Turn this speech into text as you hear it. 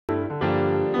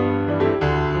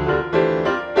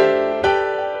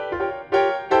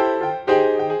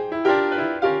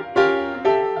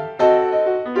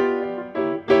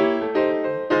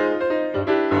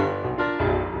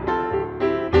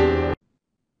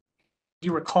Do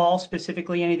you recall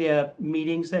specifically any of the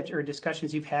meetings that or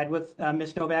discussions you've had with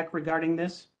Ms. Novak regarding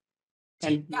this?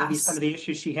 And maybe some Yes. of the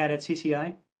issues she had at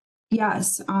CCI?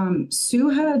 Yes. Sue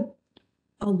had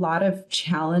a lot of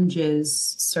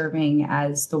challenges serving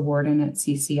as the warden at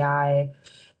CCI.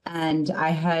 And I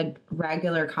had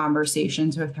regular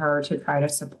conversations with her to try to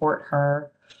support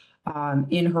her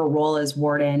in her role as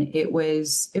warden. It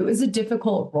was a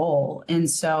difficult role. And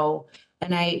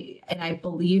I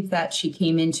believe that she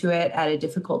came into it at a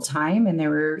difficult time, and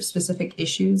there were specific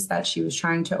issues that she was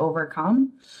trying to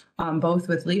overcome, both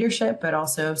with leadership, but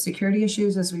also security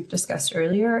issues, as we've discussed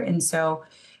earlier. And so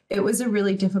it was a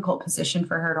really difficult position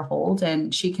for her to hold.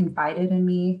 And she confided in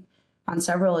me on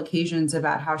several occasions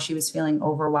about how she was feeling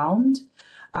overwhelmed.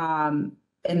 And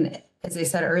as I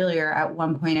said earlier, at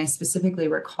one point, I specifically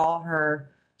recall her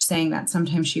saying that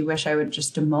sometimes she wished I would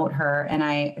just demote her. And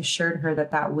I assured her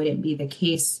that that wouldn't be the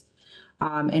case,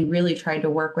 and really tried to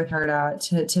work with her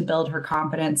to build her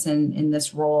confidence in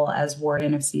this role as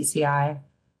warden of CCI.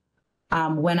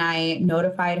 When I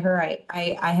notified her,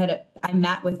 I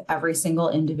met with every single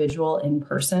individual in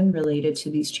person related to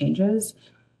these changes.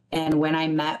 And when I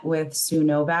met with Sue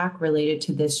Novak related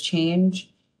to this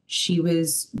change, she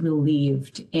was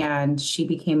relieved and she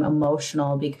became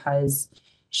emotional because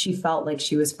she felt like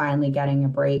she was finally getting a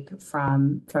break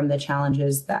from the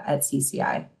challenges that at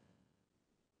CCI.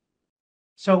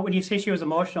 So when you say she was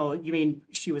emotional, you mean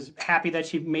she was happy that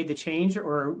she made the change,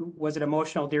 or was it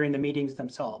emotional during the meetings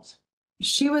themselves?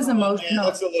 She was Yeah, emotional.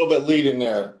 that's a little bit leading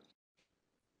there.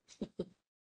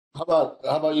 How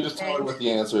about you just tell her what the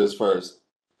answer is first?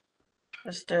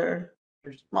 Mr.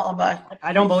 Mullenbach.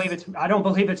 I don't believe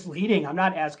it's leading. I'm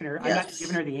not asking her. I'm not Yes.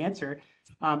 giving her the answer.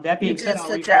 That You being said, did I'll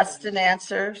suggest an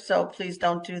answer, so please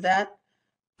don't do that.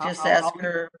 Just I'll- ask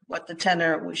her what the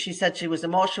tenor, she said she was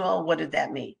emotional. What did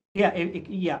that mean? Yeah,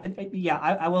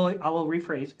 I will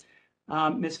rephrase.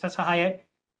 Ms. Fesahaya,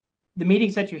 the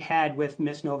meetings that you had with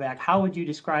Ms. Novak, how would you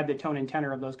describe the tone and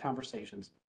tenor of those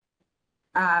conversations?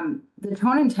 The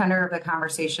tone and tenor of the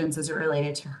conversations as it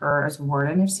related to her as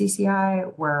warden of CCI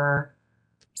were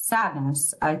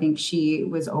sadness. I think she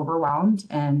was overwhelmed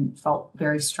and felt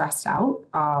very stressed out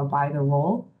by the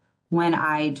role. When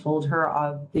I told her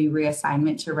of the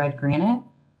reassignment to Red Granite,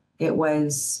 it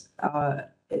was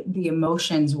the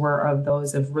emotions were of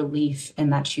those of relief,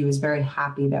 and that she was very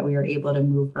happy that we were able to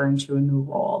move her into a new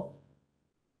role.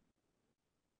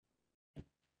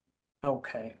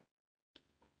 Okay.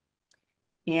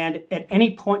 And at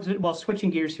any point, well, switching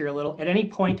gears here a little, at any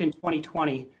point in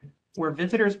 2020, were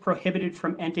visitors prohibited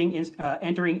from entering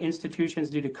institutions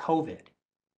due to COVID?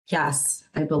 Yes,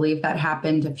 I believe that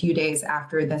happened a few days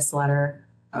after this letter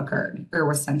occurred or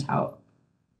was sent out.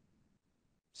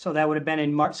 So that would have been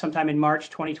in March, sometime in March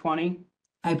 2020?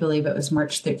 I believe it was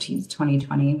March 13th,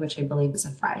 2020, which I believe is a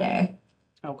Friday.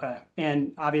 Okay.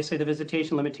 And obviously the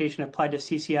visitation limitation applied to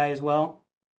CCI as well?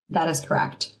 That is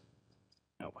correct.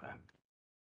 Okay.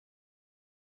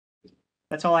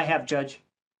 That's all I have, Judge.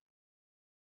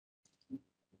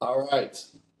 All right.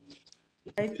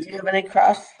 Okay, do you have any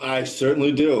cross? I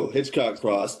certainly do. Hitchcock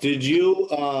Cross. Did you,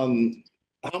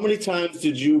 how many times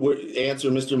did you answer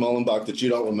Mr. Mullenbach that you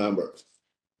don't remember?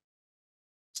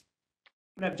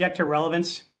 I'm going to object to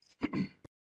relevance.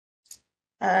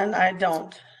 And I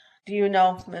don't. Do you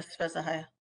know, Ms. Fesahaya?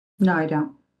 No, I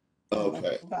don't.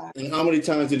 Okay. And how many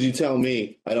times did you tell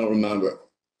me I don't remember?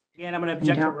 Again, I'm going to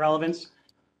object to relevance.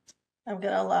 I'm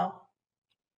going to allow.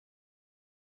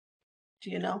 Do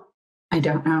you know? I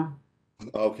don't know.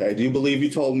 Okay. Do you believe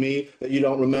you told me that you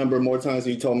don't remember more times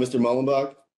than you told Mr.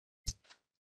 Mullenbach?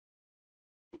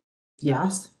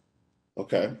 Yes.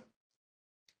 Okay.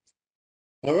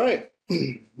 All right.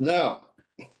 Now,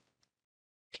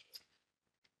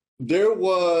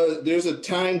 there's a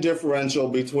time differential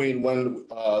between when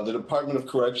the Department of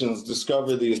Corrections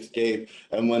discovered the escape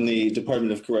and when the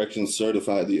Department of Corrections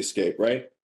certified the escape, right?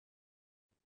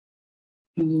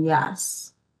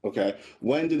 Yes. Okay.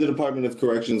 When did the Department of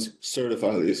Corrections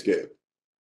certify the escape?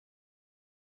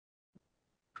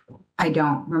 I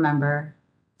don't remember.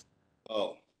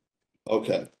 Oh,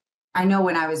 okay. I know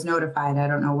when I was notified. I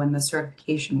don't know when the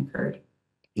certification occurred.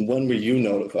 When were you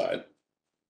notified?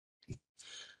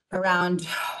 Around,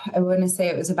 I want to say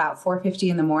it was about 4:50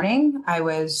 in the morning. I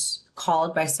was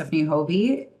called by Stephanie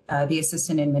Hovey, the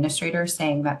assistant administrator,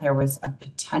 saying that there was a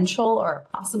potential or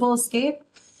a possible escape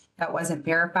that wasn't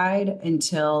verified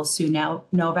until Sue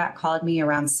Novak called me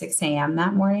around 6 a.m.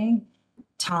 that morning,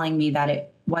 telling me that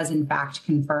it was in fact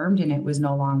confirmed and it was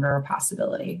no longer a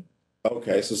possibility.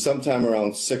 Okay, so sometime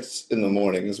around 6 in the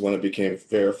morning is when it became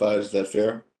verified. Is that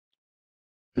fair?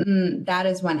 That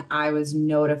is when I was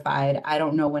notified. I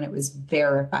don't know when it was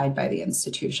verified by the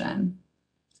institution.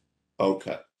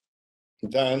 Okay.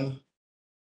 Then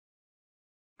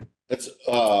it's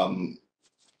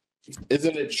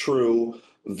isn't it true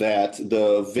that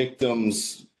the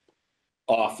victim's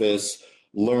office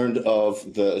learned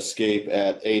of the escape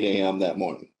at 8 a.m. that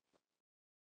morning?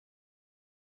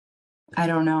 I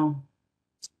don't know.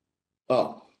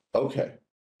 Oh, okay.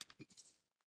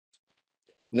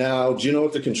 Now, do you know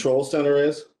what the control center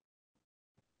is?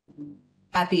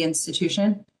 At the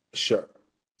institution? Sure.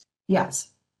 Yes.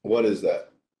 What is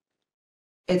that?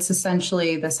 It's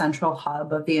essentially the central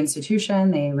hub of the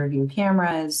institution. They review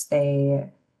cameras. They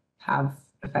have,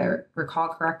 if I recall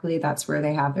correctly, that's where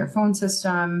they have their phone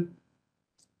system.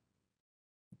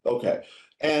 Okay.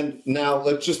 And now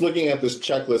let's just looking at this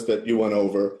checklist that you went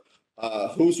over,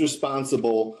 who's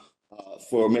responsible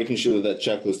for making sure that that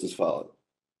checklist is followed?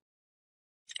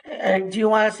 Do you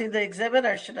want to see the exhibit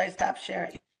or should I stop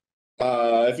sharing?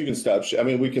 If you can stop, I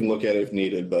mean, we can look at it if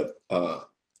needed, but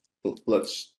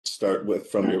let's start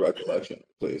with from your recollection,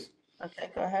 please.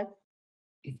 Okay, go ahead.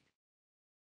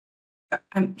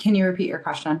 Can you repeat your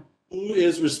question? Who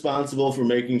is responsible for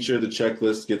making sure the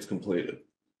checklist gets completed?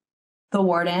 The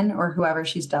warden or whoever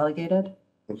she's delegated,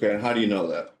 Okay, and how do you know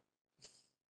that?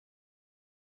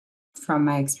 from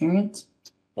my experience.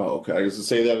 Oh, okay. Does it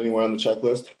say that anywhere on the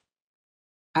checklist?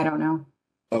 I don't know.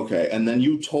 Okay, and then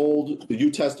you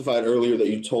testified earlier that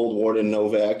you told Warden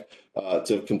Novak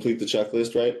to complete the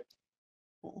checklist, right?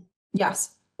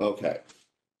 Yes. Okay.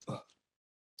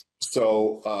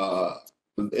 So,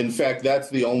 in fact, that's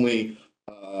the only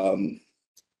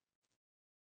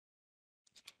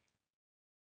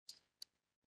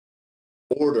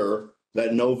order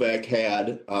that Novak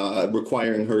had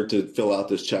requiring her to fill out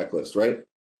this checklist, right?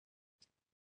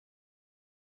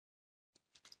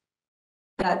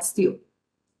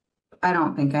 I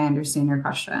don't think I understand your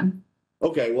question.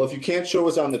 Okay, well, if you can't show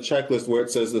us on the checklist where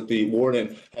it says that the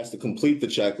warden has to complete the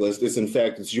checklist,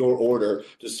 it's your order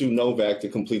to sue Novak to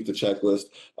complete the checklist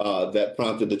that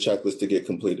prompted the checklist to get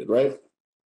completed, right?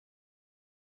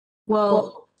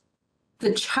 Well,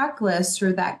 the checklist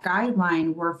or that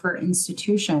guideline were for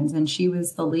institutions, and she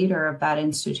was the leader of that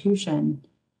institution.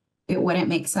 It wouldn't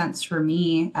make sense for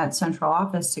me at central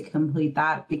office to complete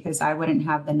that because I wouldn't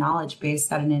have the knowledge base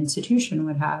that an institution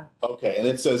would have. Okay, and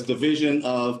it says Division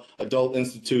of Adult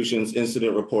Institutions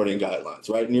Incident Reporting Guidelines,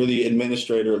 right? And you're the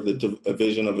administrator of the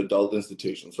Division of Adult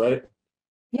Institutions, right?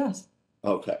 Yes.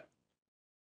 Okay.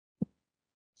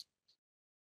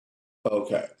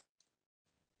 Okay.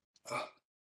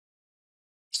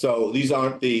 So these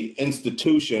aren't the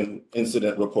institution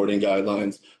incident reporting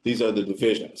guidelines. These are the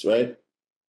divisions, right?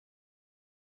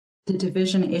 The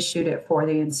division issued it for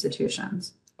the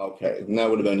institutions. Okay, and that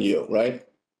would have been you, right?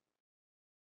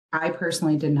 I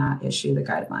personally did not issue the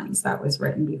guidelines. That was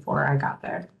written before I got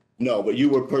there. No, but you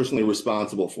were personally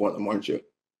responsible for them, weren't you?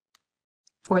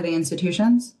 For the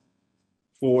institutions?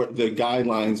 For the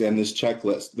guidelines and this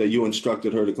checklist that you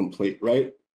instructed her to complete,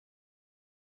 right?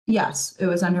 Yes, it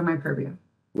was under my purview.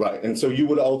 Right, and so you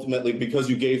would ultimately, because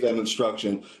you gave that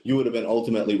instruction, you would have been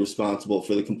ultimately responsible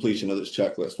for the completion of this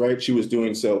checklist, right? She was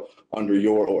doing so under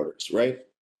your orders, right?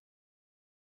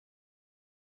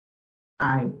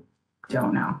 I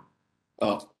don't know.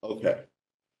 Oh, okay.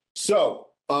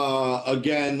 So,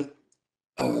 again,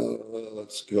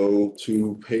 let's go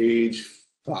to page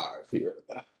 5 here.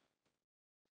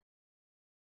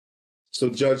 So,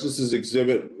 Judge, this is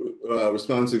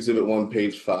response exhibit 1,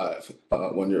 page 5,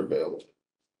 when you're available.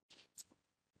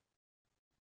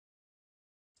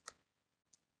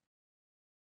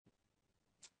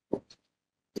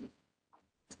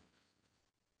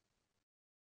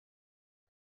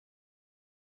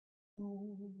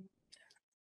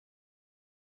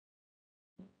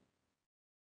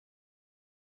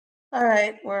 All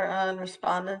right, we're on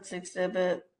respondents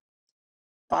exhibit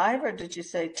 5, or did you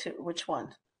say 2? Which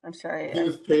one? I'm sorry.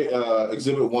 Here's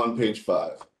exhibit 1, page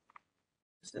 5.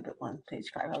 Exhibit 1,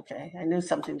 page 5. Okay, I knew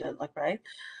something didn't look right.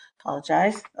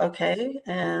 Apologize. Okay,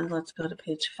 and let's go to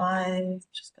page 5.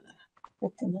 Just gonna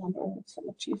put the number. It's so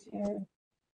much easier.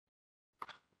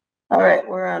 All right,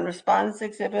 we're on respondents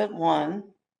exhibit 1,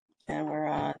 and we're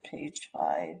on page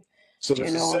 5. So Do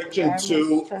you this is know where we section are,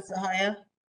 2. Ms. Fesahaya?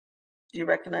 Do you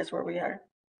recognize where we are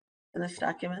in this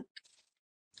document?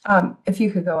 If you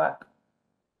could go up.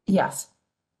 Yes.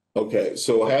 Okay,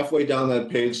 so halfway down that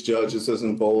page, Judge, it says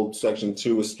in bold, section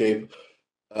 2, escape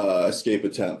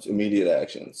attempt, immediate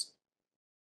actions.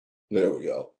 There we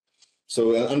go.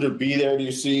 So under B there, do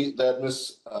you see that,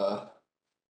 Ms.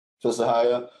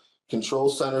 Fesahaya? Control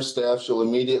center staff shall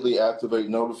immediately activate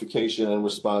notification and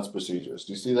response procedures.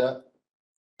 Do you see that?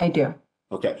 I do.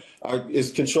 Okay.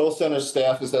 Is control center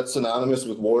staff, is that synonymous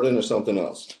with warden or something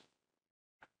else?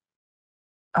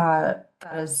 That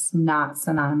is not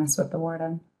synonymous with the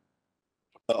warden.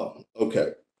 Oh,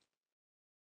 okay.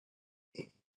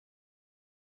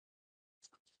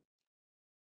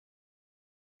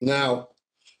 Now,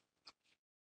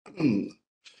 do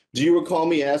you recall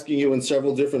me asking you in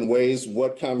several different ways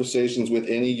what conversations with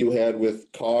any you had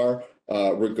with Carr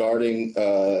regarding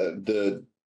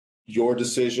your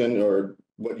decision, or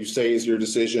what you say is your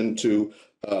decision to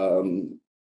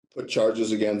put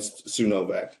charges against Sue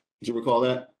Novak? Do you recall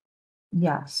that?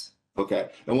 Yes. Okay.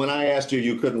 And when I asked you,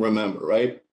 you couldn't remember,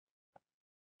 right?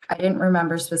 I didn't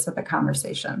remember specific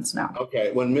conversations, no.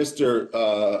 Okay. When Mr.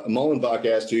 Mullenbach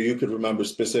asked you, you could remember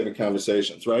specific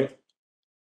conversations, right?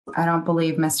 I don't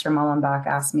believe Mr. Mullenbach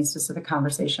asked me specific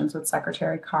conversations with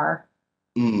Secretary Carr.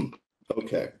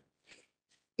 Okay.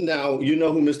 Now, you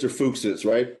know who Mr. Fuchs is,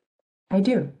 right? I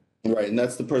do. Right. And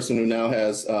that's the person who now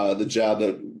has the job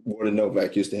that Warden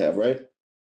Novak used to have, right?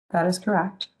 That is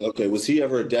correct. Okay. Was he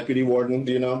ever a deputy warden?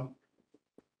 Do you know?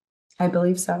 I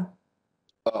believe so.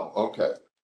 Oh, okay.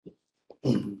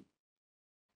 And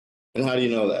how do you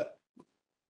know that?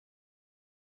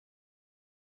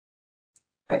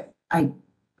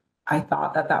 I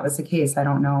thought that that was the case. I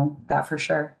don't know that for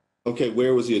sure. Okay.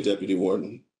 Where was he a deputy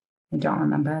warden? I don't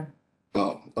remember.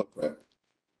 Oh, okay.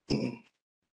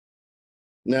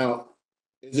 Now,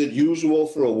 is it usual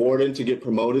for a warden to get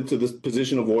promoted to this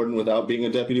position of warden without being a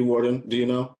deputy warden? Do you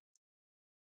know?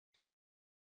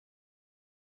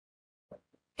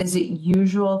 Is it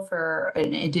usual for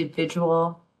an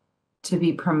individual to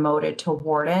be promoted to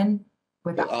warden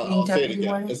without being I'll say it deputy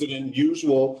again. warden? Is it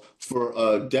unusual for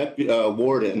a deputy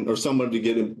warden or someone to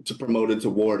get promoted to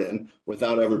warden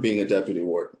without ever being a deputy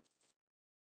warden?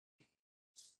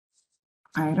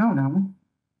 I don't know.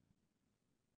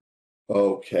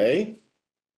 Okay.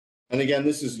 And again,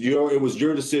 it was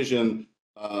your decision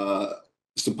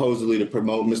supposedly to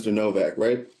promote Mr. Novak,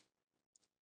 right?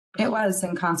 It was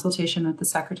in consultation with the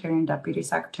secretary and deputy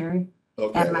secretary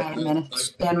Okay. and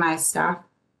and my staff.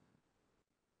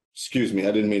 Excuse me,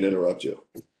 I didn't mean to interrupt you.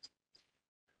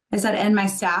 I said, and my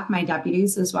staff, my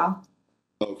deputies as well.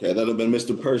 Okay, that'd have been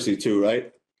Mr. Percy too,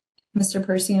 right? Mr.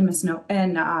 Percy and Miss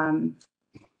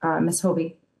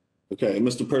Hobie. Okay, and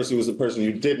Mr. Percy was the person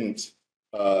you didn't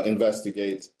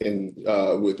investigate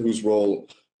with whose role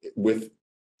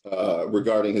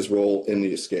regarding his role in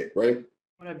the escape, right?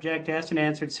 I would object, asked and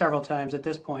answered several times at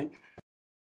this point.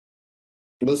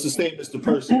 But it's the same Mr.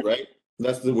 Percy, right?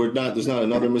 There's not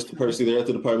another Mr. Percy there at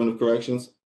the Department of Corrections?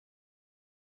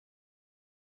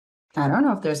 I don't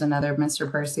know if there's another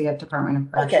Mr. Percy at Department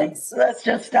of Okay, Corrections. so let's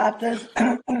just stop this.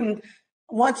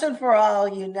 Once and for all,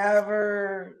 you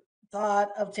never thought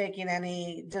of taking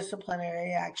any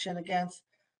disciplinary action against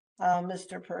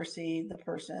Mr. Percy, the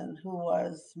person who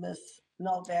was Miss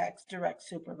Novak's direct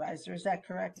supervisor. Is that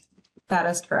correct? That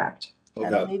is correct. I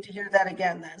don't Okay, need to hear that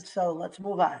again then. So let's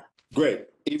move on. great.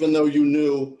 Even though you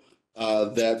knew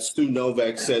that Stu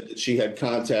Novak said that she had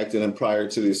contacted him prior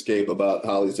to the escape about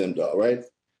Holly Zimdahl, right?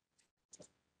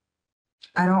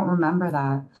 I don't remember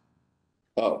that.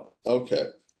 Oh, okay.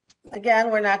 Again,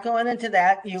 we're not going into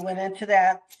that. You went into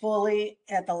that fully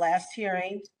at the last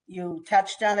hearing. You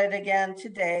touched on it again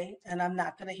today, and I'm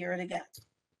not going to hear it again.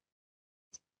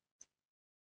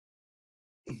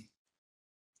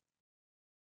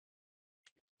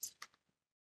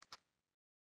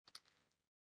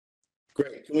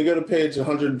 Great. Can we go to page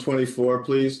 124,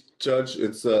 please, Judge?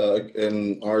 It's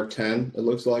in R10, it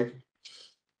looks like.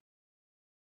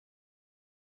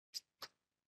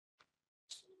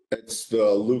 It's the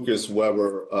Lucas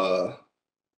Weber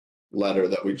letter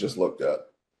that we just looked at.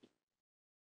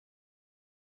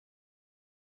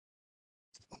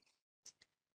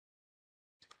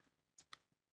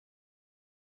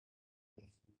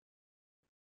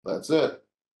 That's it.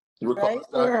 You recall Right, this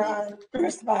we're document? on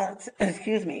response,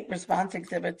 response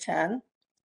exhibit 10.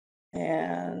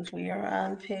 And we are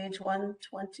on page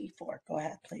 124. Go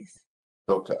ahead, please.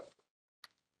 Okay.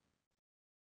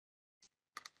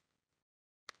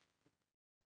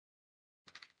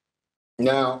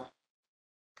 Now,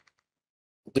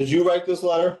 did you write this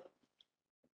letter?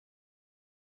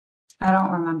 I don't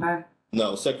remember.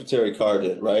 No, Secretary Carr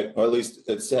did, right? Or at least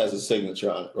it has a signature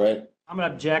on it, right? I'm going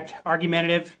to object.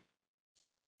 Argumentative.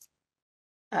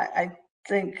 I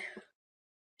think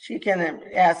she can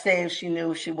say if she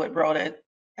knew she would wrote it.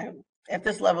 At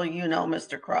this level, you know,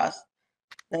 Mr. Cross,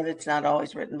 that it's not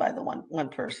always written by the one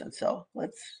person. So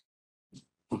let's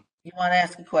You want to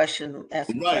ask a question, ask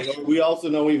a Right. question. We also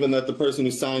know even that the person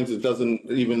who signs it doesn't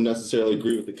even necessarily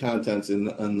agree with the contents in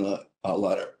the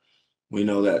letter. We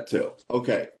know that too.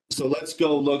 Okay, so let's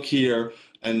go look here,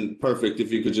 and perfect,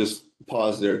 if you could just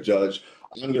pause there, Judge.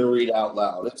 I'm gonna read out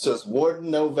loud. It says Warden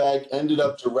Novak ended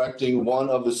up directing one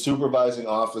of the supervising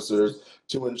officers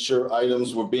to ensure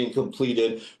items were being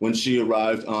completed when she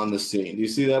arrived on the scene. Do you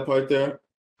see that part there?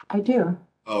 I do.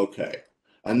 Okay.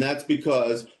 And that's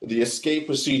because the escape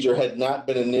procedure had not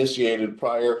been initiated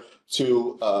prior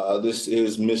to, this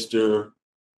is Mr.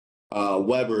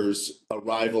 Weber's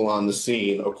arrival on the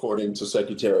scene, according to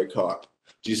Secretary Carr.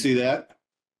 Do you see that?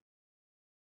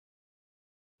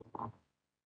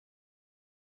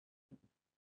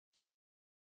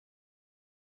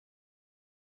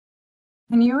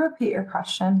 Can you repeat your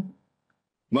question?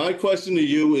 My question to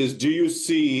you is, do you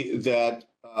see that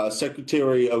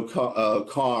Secretary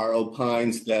Carr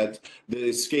opines that the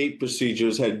escape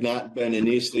procedures had not been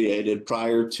initiated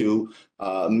prior to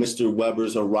Mr.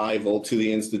 Weber's arrival to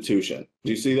the institution?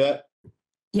 Do you see that?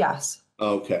 Yes,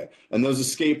 Okay. And those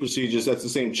escape procedures, that's the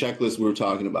same checklist we were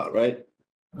talking about, right?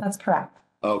 that's correct.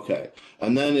 Okay.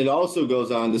 And then it also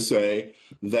goes on to say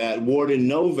that Warden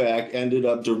Novak ended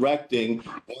up directing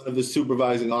one of the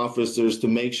supervising officers to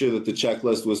make sure that the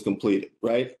checklist was completed,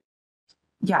 right?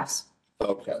 Yes,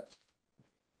 Okay.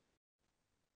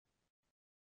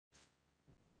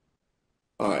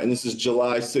 All right. And this is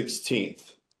July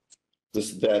 16th.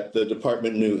 That the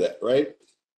department knew that, right?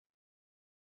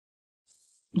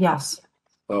 yes.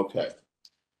 Okay.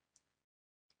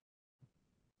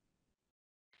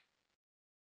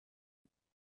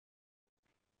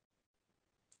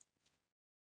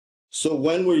 So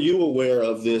when were you aware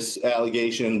of this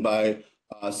allegation by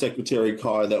Secretary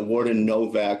Carr that Warden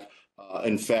Novak,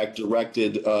 in fact,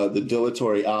 directed the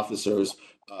dilatory officers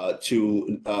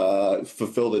to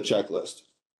fulfill the checklist?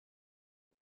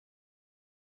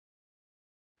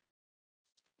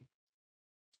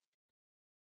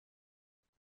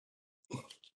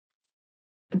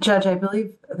 Judge, I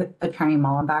believe Attorney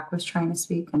Mullenbeck was trying to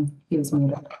speak and he was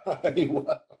muted.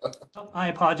 I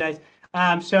apologize.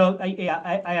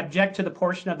 Yeah, I object to the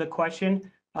portion of the question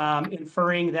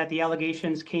inferring that the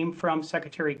allegations came from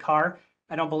Secretary Carr.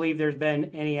 I don't believe there's been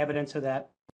any evidence of that.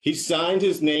 He signed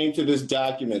his name to this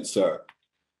document, sir.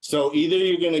 So either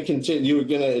you're going to continue, you're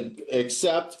going to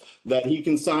accept that he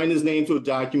can sign his name to a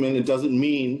document. It doesn't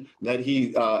mean that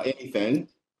he anything,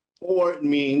 or it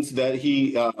means that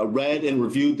he read and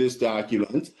reviewed this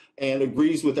document and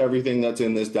agrees with everything that's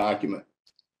in this document.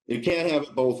 You can't have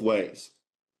it both ways.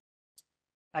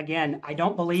 Again, I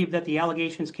don't believe that the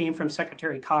allegations came from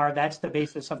Secretary Carr. That's the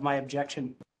basis of my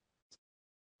objection.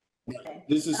 Okay.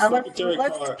 This is Let's Secretary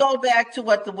Carr. go back to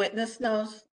what the witness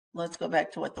knows. Let's go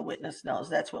back to what the witness knows.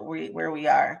 That's what where we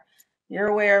are. You're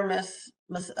aware, Miss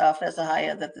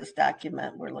Fezahaya, that this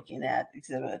document we're looking at,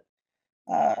 exhibit,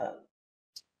 what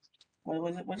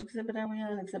was it? What exhibit are we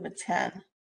on? Exhibit 10,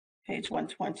 page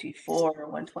 124 or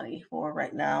 124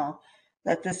 right now,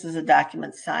 that this is a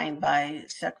document signed by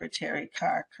Secretary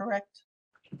Carr, correct?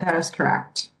 That is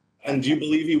correct. And do you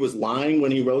believe he was lying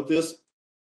when he wrote this?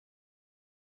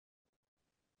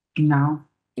 No,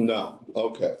 No.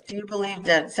 Okay. Do you believe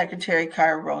that Secretary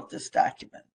Carr wrote this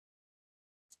document?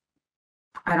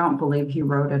 I don't believe he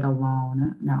wrote it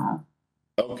alone. No,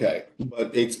 Okay.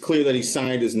 But it's clear that he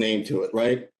signed his name to it,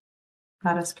 right?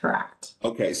 that is correct.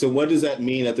 Okay. So what does that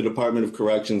mean at the Department of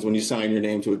Corrections when you sign your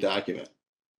name to a document?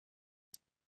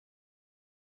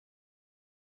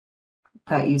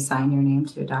 That you sign your name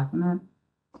to a document?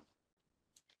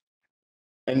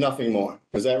 And nothing more.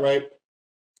 Is that right?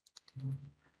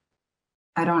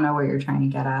 I don't know what you're trying to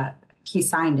get at. He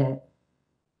signed it.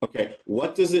 Okay.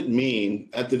 What does it mean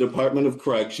at the Department of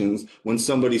Corrections when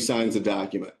somebody signs a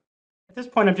document? At this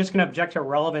point, I'm just going to object to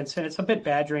relevance, and it's a bit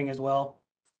badgering as well.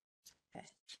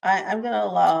 I'm going to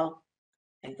allow,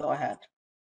 and go ahead.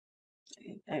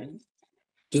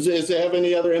 Does it have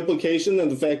any other implication than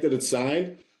the fact that it's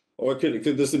signed? Or could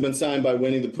this have been signed by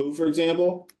Winnie the Pooh, for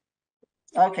example?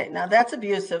 Okay, now that's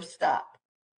abusive. Stop.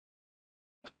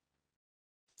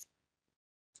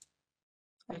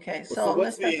 Okay, so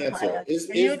what's Ms. the answer? Fezahaya, Is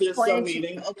can you there some explain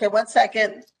meeting? Okay, 1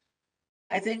 second.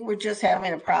 I think we're just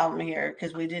having a problem here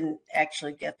because we didn't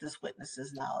actually get this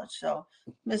witness's knowledge. So,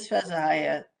 Ms.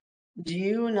 Fezahaya, do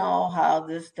you know how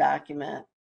this document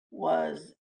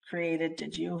was created?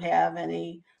 Did you have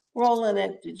any role in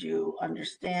it? Did you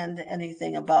understand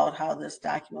anything about how this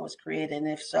document was created? And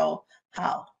if so,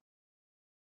 how?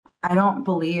 I don't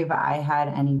believe I had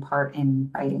any part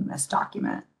in writing this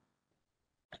document.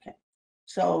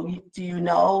 So do you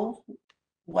know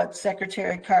what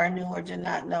Secretary Carr knew or did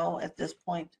not know at this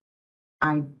point?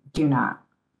 I do not.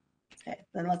 Okay,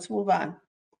 then let's move on.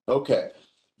 Okay.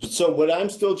 So what I'm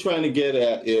still trying to get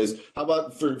at is, how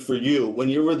about for you, when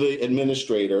you were the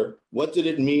administrator, what did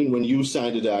it mean when you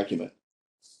signed a document?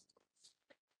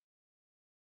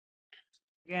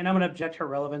 Again, I'm going to object to her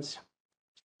relevance.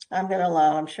 I'm gonna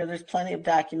allow, I'm sure there's plenty of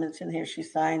documents in here she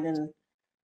signed, and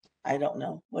I don't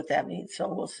know what that means,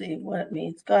 so we'll see what it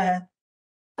means. Go ahead.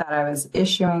 That I was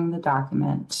issuing the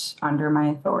document under my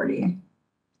authority.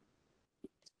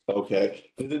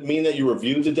 Okay. Does it mean that you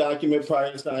reviewed the document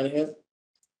prior to signing it?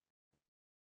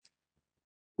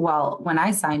 Well, when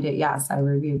I signed it, yes, I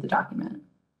reviewed the document.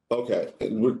 Okay.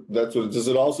 That's what, does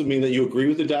it also mean that you agree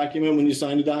with the document when you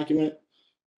signed the document?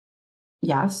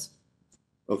 Yes,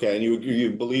 Okay, and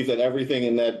you believe that everything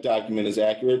in that document is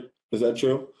accurate? Is that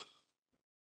true?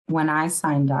 when I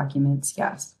sign documents,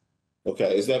 yes.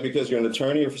 Okay, is that because you're an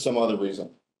attorney or for some other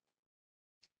reason?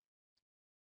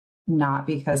 Not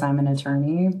because I'm an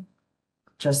attorney,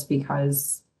 just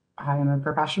because I am a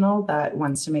professional that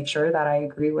wants to make sure that I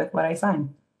agree with what I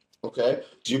sign. Okay,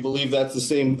 do you believe that's the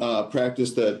same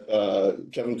practice that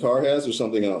Kevin Carr has or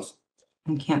something else?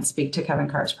 I can't speak to Kevin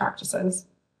Carr's practices.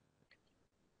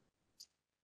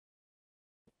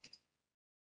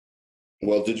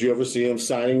 Well, did you ever see him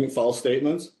signing false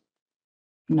statements?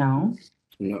 No,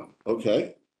 No.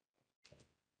 Okay.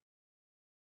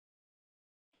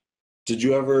 Did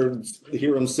you ever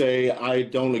hear him say, I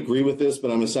don't agree with this, but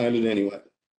I'm gonna sign it anyway?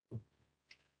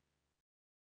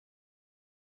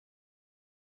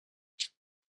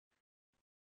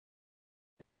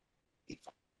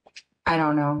 I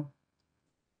don't know.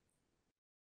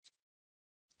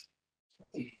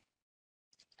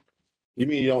 You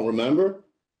mean you don't remember?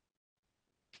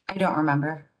 I don't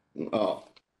remember. Oh,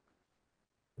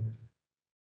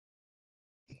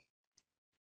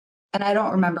 And I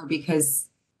don't remember because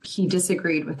he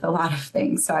disagreed with a lot of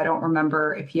things. So I don't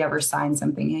remember if he ever signed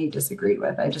something he disagreed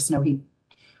with. I just know we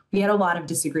had a lot of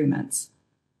disagreements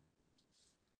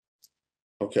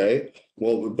okay.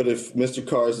 Well, but if Mr.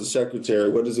 Carr is the secretary,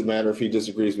 what does it matter if he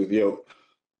disagrees with you?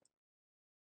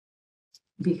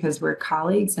 because we're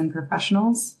colleagues and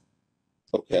professionals.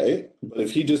 Okay, but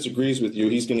if he disagrees with you,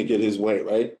 he's gonna get his way,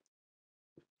 right?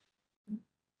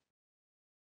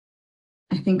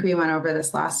 I think we went over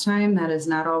this last time. That is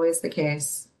not always the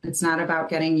case. It's not about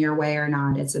getting your way or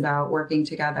not. It's about working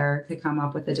together to come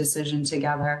up with a decision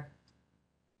together.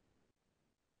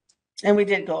 And we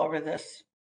did go over this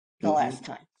the Mhm. last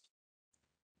time.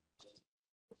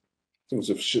 There's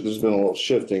been a little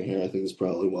shifting here. I think that's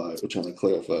probably why we're trying to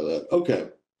clarify that. Okay.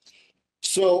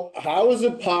 So how is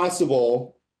it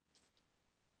possible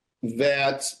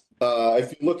that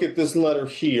if you look at this letter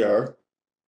here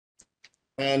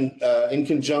and in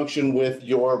conjunction with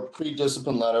your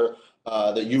pre-discipline letter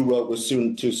that you wrote with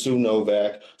to Sue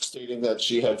Novak stating that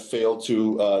she had failed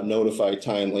to notify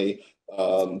timely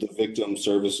the victim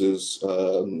services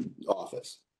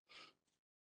office?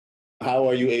 How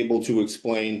are you able to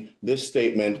explain this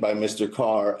statement by Mr.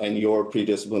 Carr and your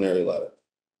pre-disciplinary letter?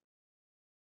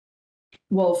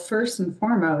 Well, first and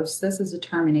foremost, this is a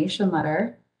termination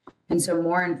letter. And so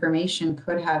more information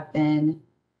could have been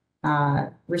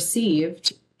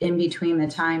received in between the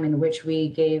time in which we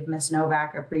gave Ms.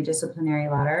 Novak a pre-disciplinary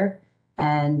letter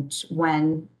and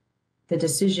when the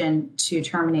decision to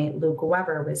terminate Luke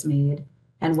Weber was made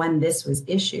and when this was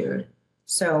issued.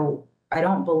 So I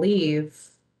don't believe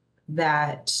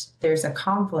that there's a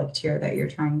conflict here that you're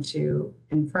trying to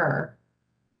infer.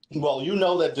 Well, you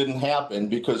know that didn't happen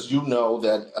because you know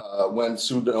that when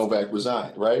Sue Novak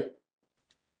resigned, right?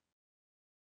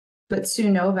 But Sue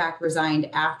Novak resigned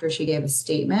after she gave a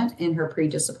statement in her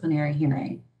pre-disciplinary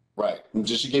hearing. Right. Did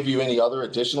she give you any other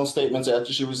additional statements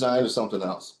after she resigned or something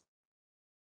else?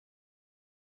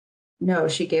 No,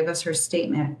 she gave us her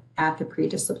statement at the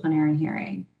pre-disciplinary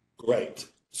hearing. Great.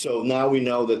 So now we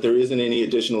know that there isn't any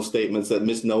additional statements that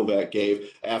Ms. Novak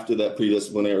gave after that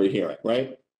pre-disciplinary hearing,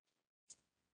 right?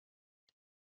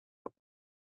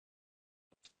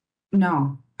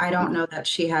 No, I don't know that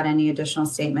she had any additional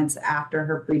statements after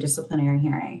her pre-disciplinary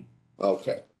hearing.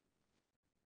 Okay.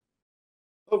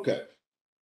 Okay.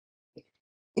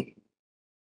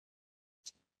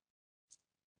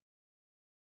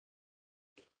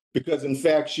 Because in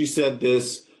fact, she said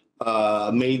this,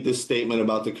 made this statement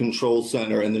about the control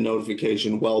center and the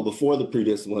notification well before the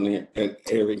pre-disciplinary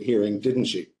hearing, didn't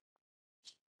she?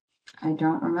 I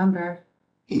don't remember.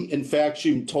 In fact,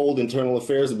 she told Internal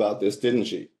Affairs about this, didn't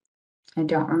she? I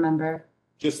don't remember.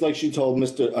 Just like she told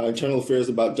Mr. Internal Affairs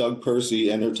about Doug Percy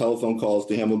and her telephone calls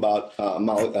to him about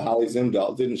Holly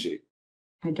Zimdahl, didn't she?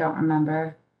 I don't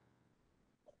remember.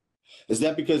 Is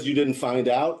that because you didn't find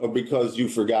out or because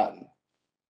you've forgotten?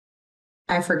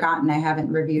 I've forgotten. I haven't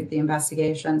reviewed the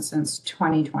investigation since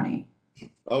 2020.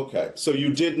 Okay, so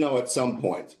you did know at some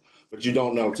point, but you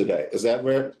don't know today. Is that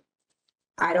right?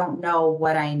 I don't know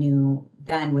what I knew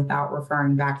then without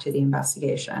referring back to the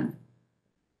investigation.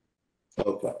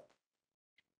 Okay.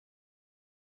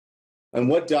 And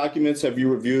what documents have you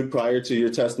reviewed prior to your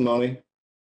testimony?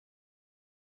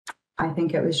 I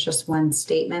think it was just one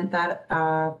statement that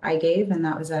I gave, and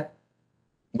that was it.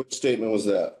 Which statement was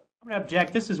that? I'm going to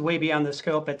object. This is way beyond the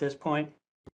scope at this point.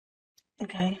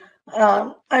 Okay,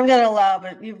 I'm gonna allow,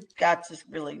 but you've got to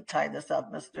really tie this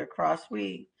up, Mr. Cross.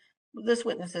 This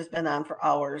witness has been on for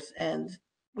hours, and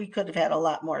we could have had a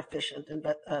lot more efficient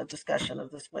discussion of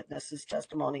this witness's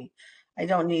testimony. I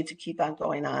don't need to keep on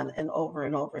going on and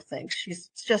over things.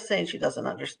 She's just saying she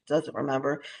doesn't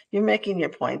remember. You're making your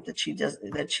point that she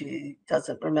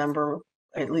doesn't remember.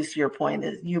 At least your point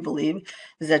is, you believe,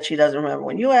 is that she doesn't remember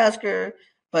when you ask her,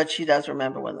 but she does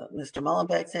remember when Mr.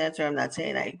 Mullenbeck's answer. I'm not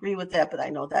saying I agree with that, but I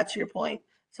know that's your point.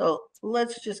 So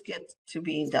let's just get to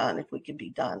being done if we can be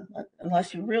done,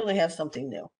 unless you really have something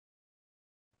new.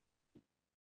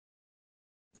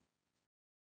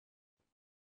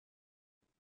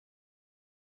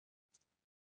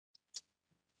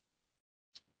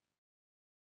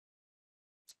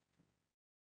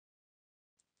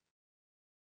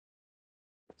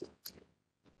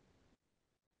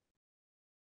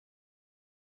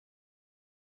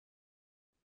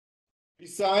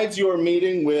 Besides your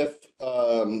meeting with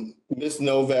Ms.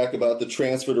 Novak about the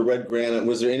transfer to Red Granite,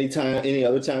 was there any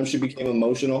other time she became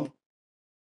emotional?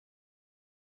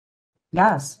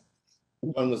 Yes,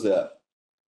 When was that?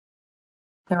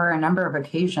 there were a number of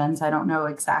occasions. I don't know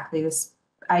exactly this.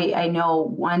 I know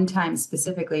one time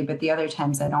specifically, but the other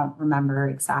times I don't remember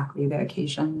exactly the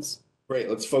occasions. Great,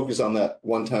 let's focus on that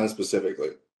one time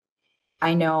specifically.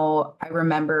 I know I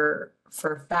remember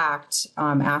for a fact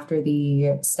after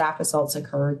the staff assaults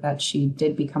occurred that she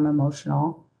did become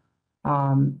emotional.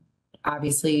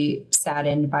 Obviously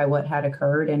saddened by what had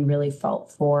occurred and really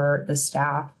felt for the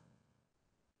staff.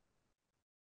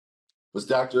 Was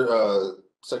Dr.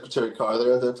 Secretary Carr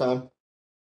there at that time?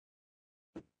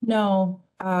 No,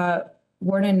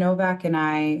 Warden Novak and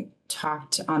I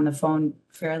talked on the phone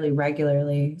fairly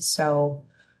regularly. So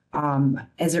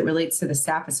as it relates to the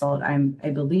staff assault, I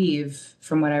believe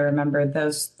from what I remember,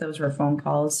 those were phone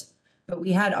calls. But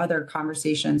we had other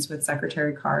conversations with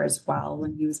Secretary Carr as well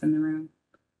when he was in the room.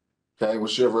 Okay,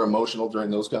 was she ever emotional during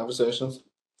those conversations?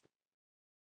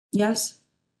 Yes.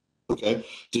 Okay,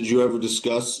 did you ever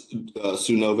discuss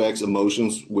Sue Novak's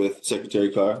emotions with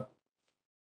Secretary Carr?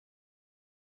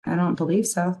 I don't believe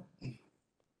so.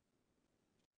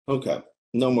 Okay,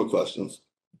 no more questions.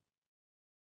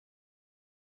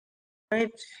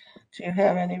 Right? Do you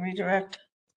have any redirect?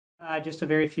 Just a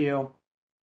very few.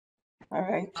 All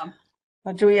right.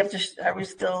 Do we have to, are we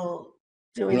still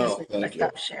doing No, this? thank you.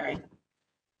 Stop sharing.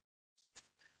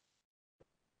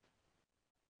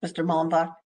 Mr.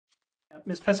 Mullenbach?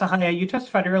 Ms. Pesahaya, you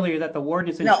testified earlier that the warden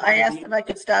is in No, charge I of asked the- if I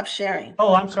could stop sharing.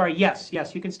 Oh, I'm sorry. Yes,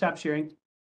 you can stop sharing.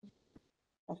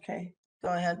 Okay,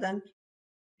 go ahead then.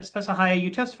 Ms. Pesahaya, you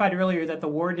testified earlier that the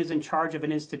warden is in charge of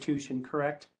an institution,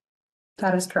 correct?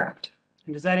 That is correct.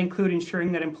 And does that include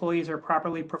ensuring that employees are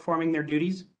properly performing their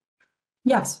duties?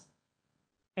 Yes.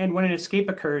 And when an escape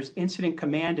occurs, incident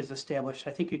command is established.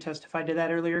 I think you testified to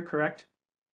that earlier, correct?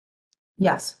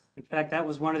 Yes. In fact, that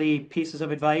was one of the pieces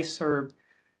of advice or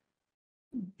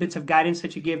bits of guidance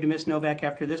that you gave to Ms. Novak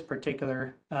after this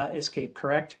particular escape,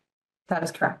 correct? That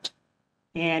is correct.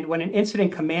 And when an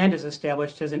incident command is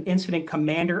established, is an incident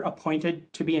commander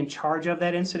appointed to be in charge of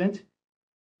that incident?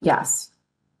 Yes.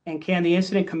 And can the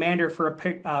incident commander for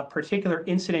a particular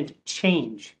incident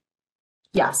change?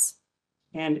 Yes.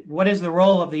 And what is the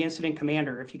role of the incident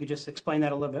commander? If you could just explain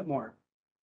that a little bit more.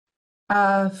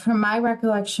 From my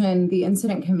recollection, the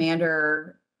incident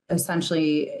commander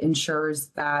essentially ensures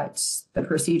that the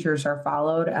procedures are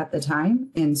followed at the time.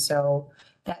 And so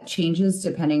that changes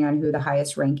depending on who the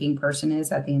highest ranking person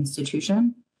is at the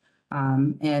institution.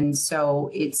 And so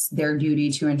it's their duty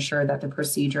to ensure that the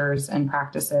procedures and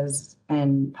practices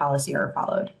and policy are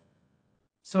followed.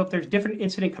 So if there's different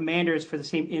incident commanders for the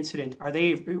same incident, are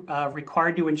they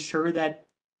required to ensure that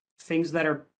things that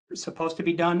are supposed to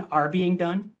be done are being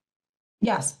done?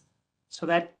 Yes. So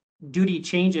that duty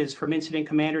changes from incident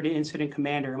commander to incident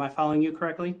commander. Am I following you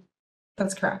correctly?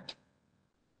 That's correct.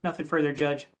 Nothing further,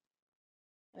 Judge.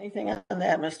 Anything on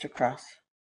that, Mr. Cross?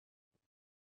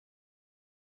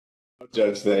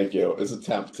 Judge, thank you. It's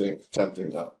tempting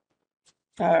though.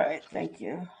 All right, thank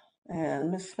you.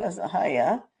 And Ms.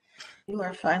 Fezahaya, you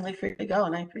are finally free to go,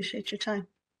 and I appreciate your time.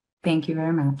 Thank you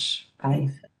very much. Bye.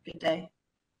 Thanks. Good day.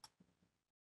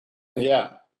 Yeah.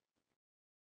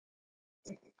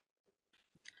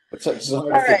 It's hard All to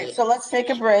right, forget so let's take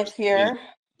a break here.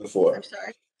 before. I'm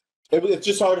sorry. It's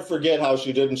just hard to forget how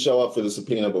she didn't show up for the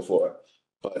subpoena before,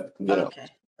 but you know, Okay,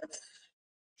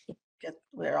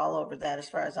 we're all over that as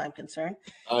far as I'm concerned.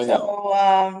 I know.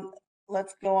 So,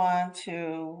 let's go on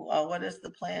to, what is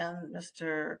the plan,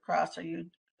 Mr. Cross?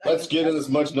 Let's get in as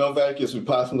much Novak as we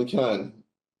possibly can.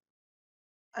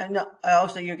 I know,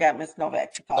 also you got Miss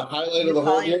Novak to The call. highlight You of the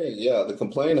whole calling? hearing, yeah, the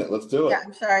complainant. Let's do it. Yeah,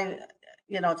 I'm sorry,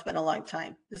 it's been a long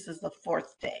time. This is the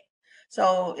fourth day.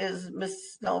 So is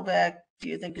Miss Novak, do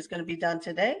you think is gonna be done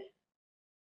today?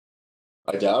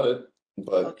 I doubt it,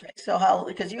 but Okay, so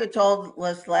because you had told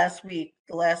us last week,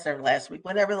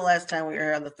 whenever the last time we were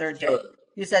here on the third day, sure.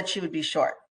 you said she would be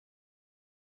short.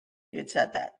 You had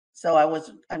said that. So I'm I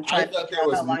trying to thought figure there out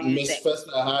was how long you Miss think.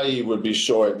 Fesnahayi would be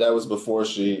short. That was before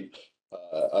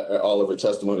all of her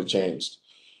testimony changed.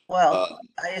 Well, Uh,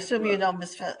 I assume you know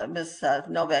Miss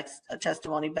Novak's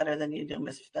testimony better than you do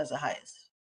Miss Fezahia's.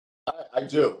 I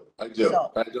do.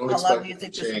 So I don't how long do expect you it to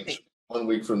think this will change be? 1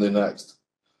 week from the next.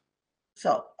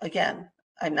 So again,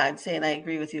 I'm not saying I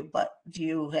agree with you, but do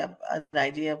you have an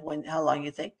idea of how long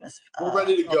you think Miss? We're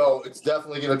ready to Novak? go. It's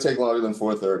definitely going to take longer than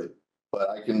 4:30, but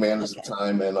I can manage the Okay.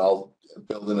 time and I'll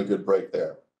build in a good break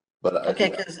there. But Okay,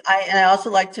 yeah, because I also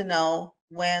like to know,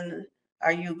 when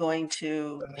are you going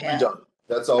to we'll be done.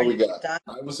 That's all are we you got. done?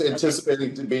 I was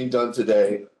anticipating to being done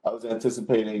today. I was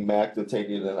anticipating Makda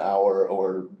taking an hour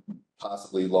or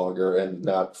possibly longer and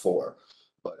not 4.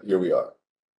 But here we are.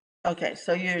 Okay,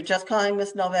 so you're just calling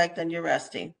Miss Novak, then you're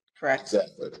resting, correct?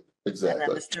 Exactly. And then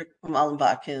Exactly. Mr.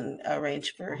 Mullenbach can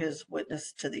arrange for his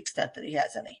witness to the extent that he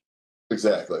has any.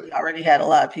 Exactly. We already had a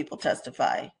lot of people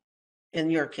testify in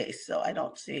your case, so I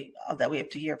don't see that we have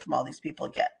to hear from all these people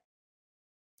again.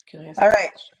 All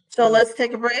right, so let's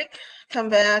take a break, come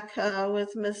back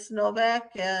with Miss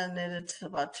Novak, and it's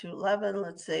about 2:11,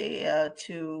 let's say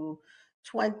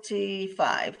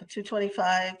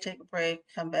 2:25, take a break,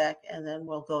 come back, and then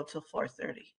we'll go till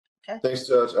 4:30. Okay, Thanks,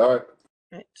 Judge. All right.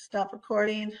 All right, stop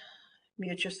recording,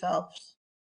 mute yourselves.